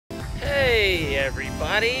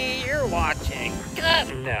everybody, you're watching.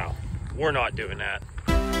 No, we're not doing that.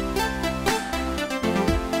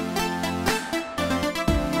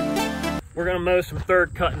 We're gonna mow some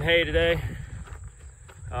third cutting hay today.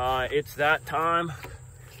 It's that time.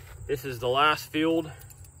 This is the last field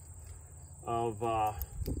of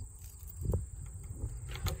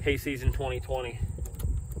hay season 2020.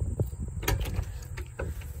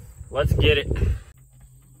 Let's get it.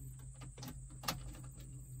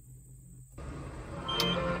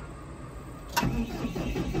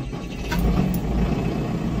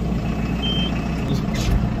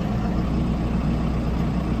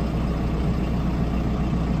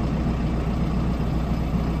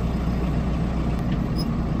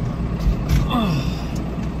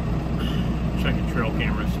 Checking trail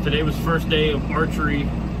cameras. Today was first day of archery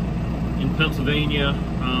in Pennsylvania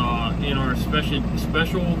in our special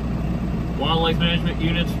wildlife management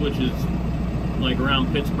units, which is like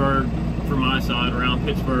around Pittsburgh, from my side, around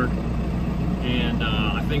Pittsburgh. And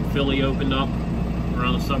I think Philly opened up,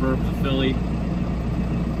 around the suburbs of Philly.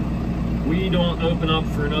 We don't open up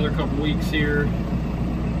for another couple weeks here.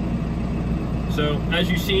 So as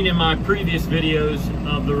you've seen in my previous videos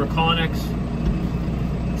of the Reconyx,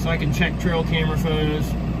 so I can check trail camera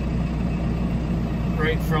photos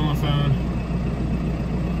right from my phone.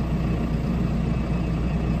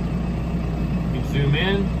 You zoom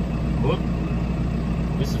in. Whoop.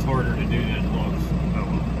 This is harder to do than it looks. Oh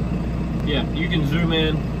well. Yeah, you can zoom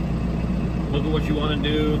in, look at what you want to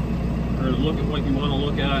do, or look at what you want to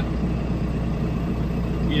look at.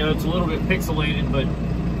 You know, it's a little bit pixelated, but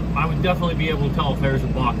I would definitely be able to tell if there's a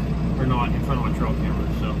buck or not in front of my trail camera.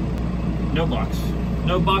 So, no bucks.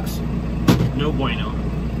 No bucks, no bueno.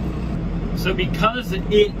 So because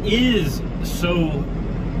it is so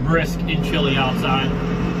brisk and chilly outside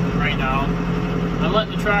right now, I let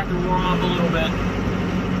the tractor warm up a little bit.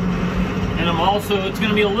 And it's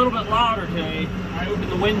gonna be a little bit louder today. I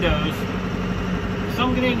opened the windows, so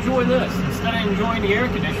I'm gonna enjoy this. Instead of enjoying the air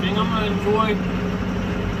conditioning, I'm gonna enjoy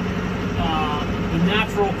the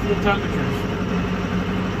natural cool temperatures.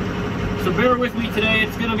 So bear with me today,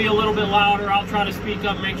 it's gonna be a little bit louder. I'll try to speak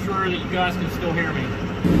up, make sure that you guys can still hear me.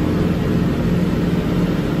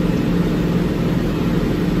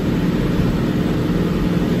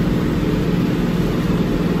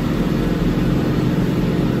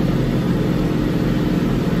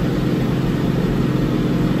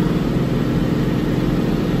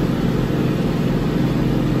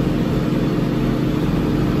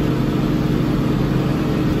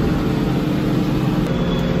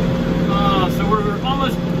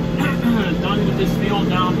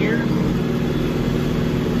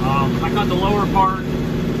 I cut the lower part,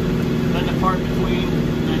 then the part between,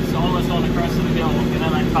 it's almost on the crest of the hill, and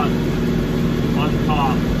then I cut on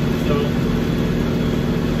top. So,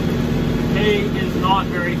 hay is not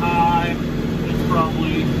very high. It's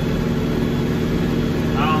probably,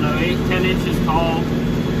 I don't know, 8-10 inches tall.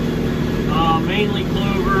 Mainly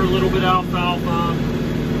clover, a little bit alfalfa,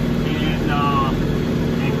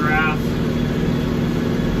 and grass.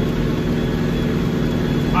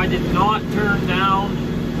 I did not turn down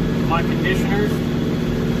my conditioners.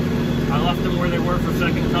 I left them where they were for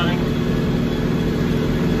second cutting.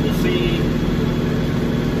 We'll see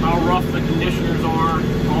how rough the conditioners are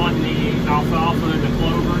on the alfalfa and the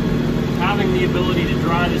clover. Having the ability to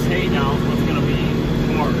dry this hay down is what's going to be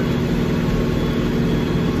hard.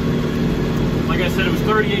 Like I said, it was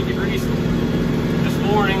 38 degrees this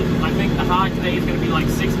morning. I think the high today is going to be like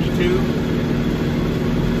 62.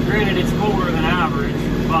 Granted, it's colder than average,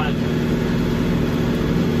 but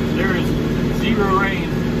there is zero rain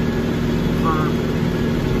for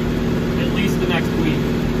at least the next week.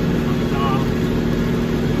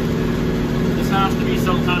 This has to be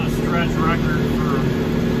some kind of stretch record for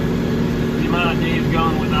the amount of days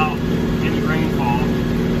gone without any rainfall.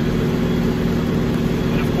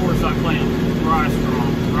 And of course, I plant Rye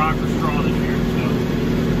Straw this year,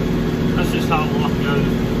 so that's just how the luck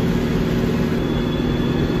goes.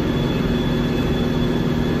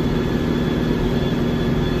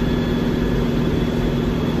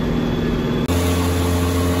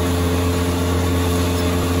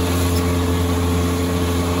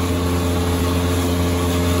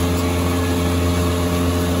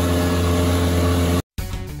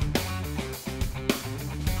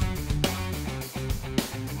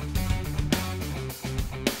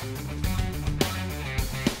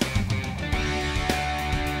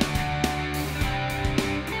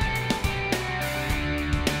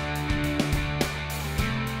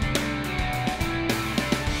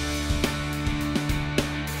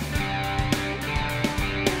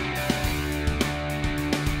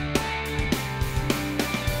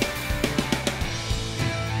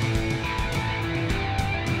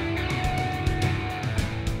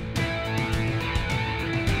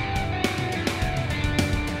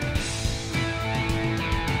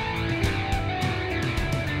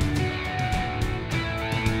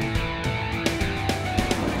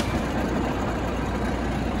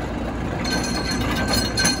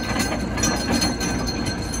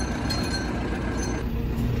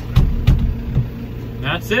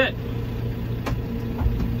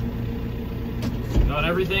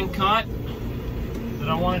 everything cut that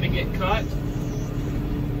I wanted to get cut.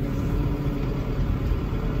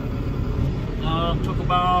 Took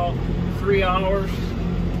about 3 hours.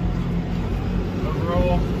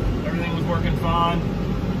 Overall, everything was working fine.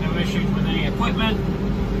 No issues with any equipment.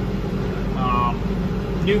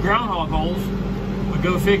 New groundhog holes, but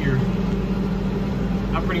go figure.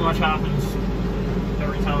 That pretty much happens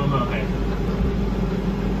every time I mow hay.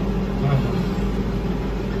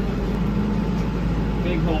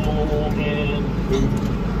 Big hole and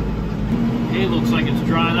it looks like it's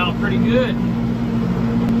drying out pretty good.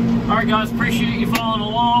 Alright guys, appreciate you following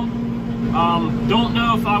along. Don't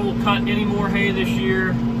know if I will cut any more hay this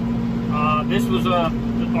year. This was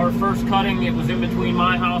our first cutting. It was in between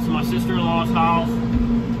my house and my sister-in-law's house.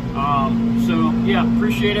 So yeah,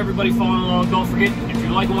 appreciate everybody following along. Don't forget, if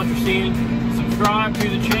you're liking what you're seeing, subscribe to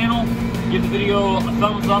the channel, give the video a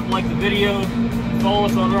thumbs up, like the video, follow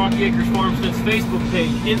us on Rocky Acres Farmstead's Facebook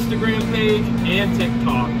page, Instagram page, and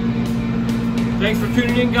TikTok. Thanks for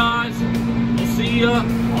tuning in, guys. We'll see ya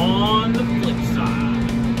on the flip side.